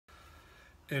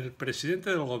El presidente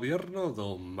del gobierno,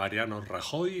 don Mariano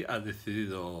Rajoy, ha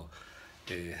decidido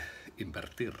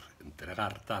invertir,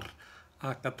 entregar, dar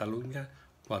a Cataluña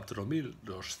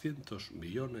 4.200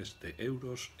 millones de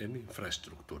euros en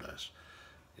infraestructuras.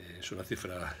 Es una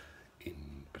cifra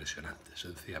impresionante,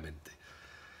 sencillamente.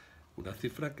 Una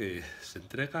cifra que se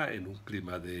entrega en un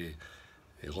clima de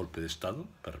golpe de Estado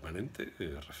permanente,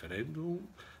 referéndum,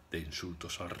 de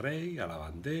insultos al rey, a la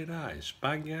bandera, a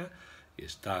España. Y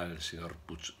está el señor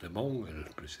Puigdemont, el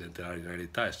presidente de la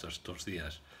Generalitat, estos 2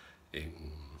 días en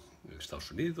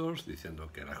Estados Unidos,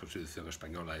 diciendo que la Constitución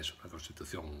española es una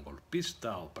constitución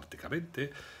golpista, o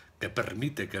prácticamente, que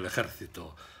permite que el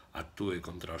ejército actúe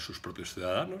contra sus propios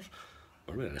ciudadanos.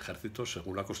 Bueno, el ejército,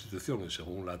 según la Constitución y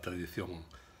según la tradición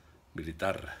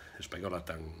militar española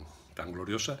tan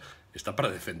gloriosa, está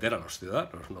para defender a los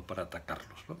ciudadanos, no para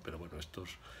atacarlos, ¿no? Pero bueno,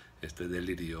 este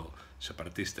delirio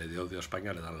separatista y de odio a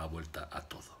España le dan la vuelta a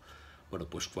todo. Bueno,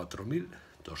 pues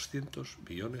 4.200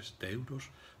 millones de euros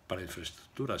para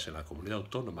infraestructuras en la comunidad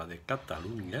autónoma de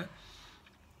Cataluña,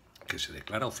 que se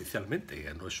declara oficialmente,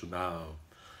 ya no es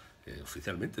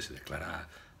oficialmente se declara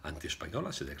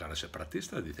anti-española, se declara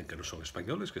separatista, dicen que no son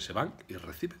españoles, que se van y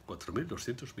reciben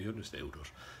 4.200 millones de euros,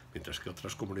 mientras que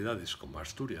otras comunidades como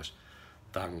Asturias,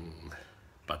 tan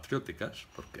patrióticas,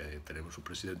 porque tenemos un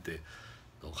presidente,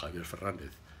 don Javier Fernández,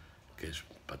 que es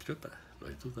patriota, no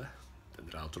hay duda,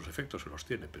 tendrá otros efectos que los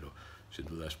tiene, pero sin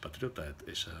duda es patriota,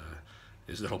 es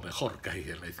de lo mejor que hay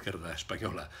en la izquierda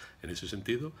española en ese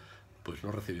sentido. Pues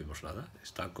no recibimos nada.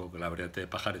 Están con la variante de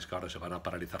Pajares, que ahora se van a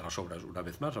paralizar las obras una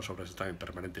vez más. Las obras están en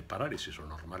permanente parálisis o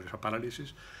normales a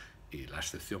parálisis, y la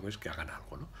excepción es que hagan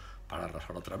algo, ¿no? Para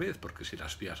arrasar otra vez, porque si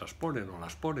las vías las ponen o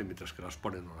las ponen, mientras que las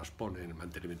ponen o las ponen, el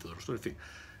mantenimiento de los túneles, en fin,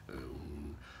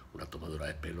 una tomadura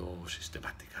de pelo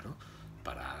sistemática, ¿no?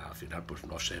 Para al final pues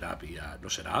no será vía, no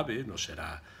será AVE, no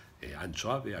será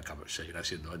ancho AVE, seguirá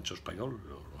siendo ancho español,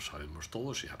 lo sabemos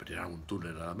todos, y abrirán un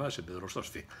túnel nada más en vez de los dos,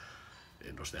 en fin.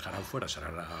 Nos dejarán fuera,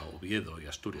 será Oviedo y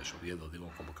Asturias. Oviedo,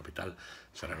 digo, como capital,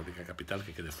 será la única capital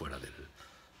que quede fuera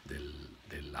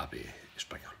del AVE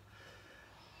español.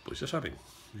 Pues ya saben,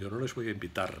 yo no les voy a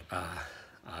invitar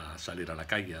a salir a la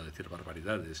calle a decir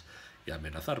barbaridades y a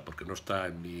amenazar, porque no está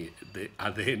en mi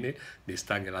ADN, ni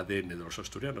está en el ADN de los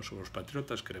asturianos. Somos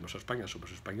patriotas, queremos a España,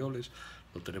 somos españoles,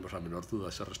 no tenemos la menor duda a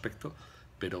ese respecto,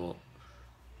 pero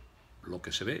lo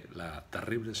que se ve, la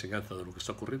terrible enseñanza de lo que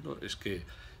está ocurriendo, es que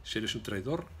si eres un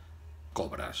traidor,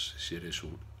 cobras. Si eres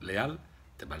un leal,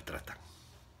 te maltratan.